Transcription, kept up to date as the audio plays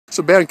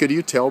So Ben, could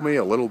you tell me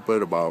a little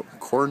bit about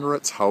corn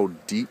roots, how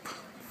deep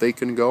they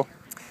can go?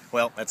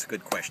 Well, that's a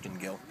good question,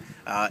 Gil.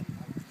 I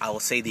will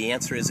say the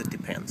answer is it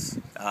depends.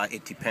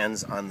 It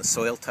depends on the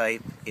soil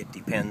type, it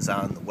depends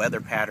on the weather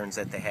patterns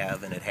that they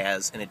have, and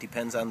it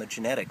depends on the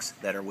genetics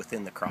that are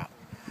within the crop.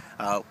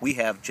 We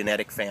have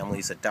genetic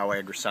families at Dow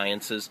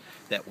AgroSciences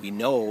that we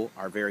know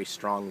are very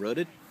strong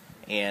rooted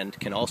and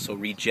can also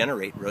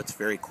regenerate roots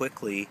very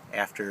quickly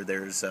after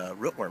there's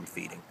rootworm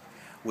feeding.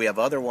 We have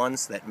other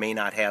ones that may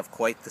not have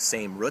quite the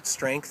same root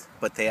strength,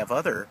 but they have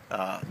other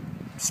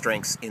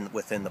strengths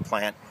within the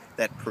plant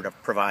that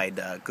provide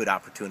good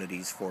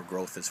opportunities for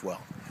growth as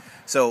well.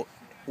 So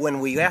when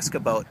we ask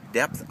about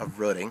depth of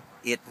rooting,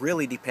 it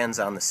really depends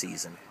on the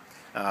season.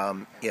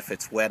 If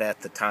it's wet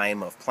at the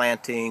time of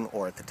planting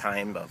or at the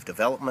time of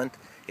development,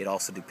 it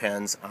also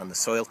depends on the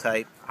soil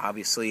type.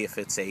 Obviously, if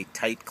it's a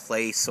tight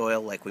clay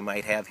soil like we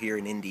might have here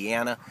in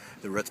Indiana,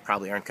 the roots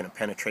probably aren't going to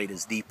penetrate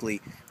as deeply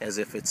as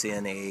if it's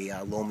in a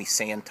loamy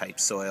sand type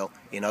soil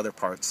in other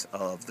parts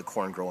of the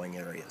corn growing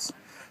areas.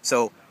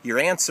 So your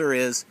answer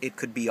is it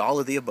could be all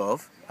of the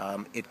above.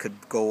 It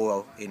could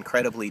go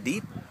incredibly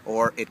deep,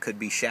 or it could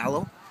be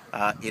shallow.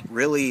 It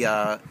really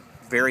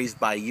varies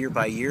by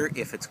year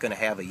if it's going to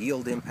have a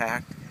yield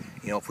impact.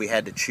 You know, if we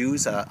had to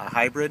choose a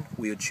hybrid,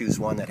 we would choose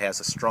one that has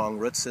a strong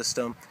root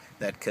system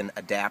that can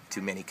adapt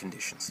to many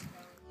conditions.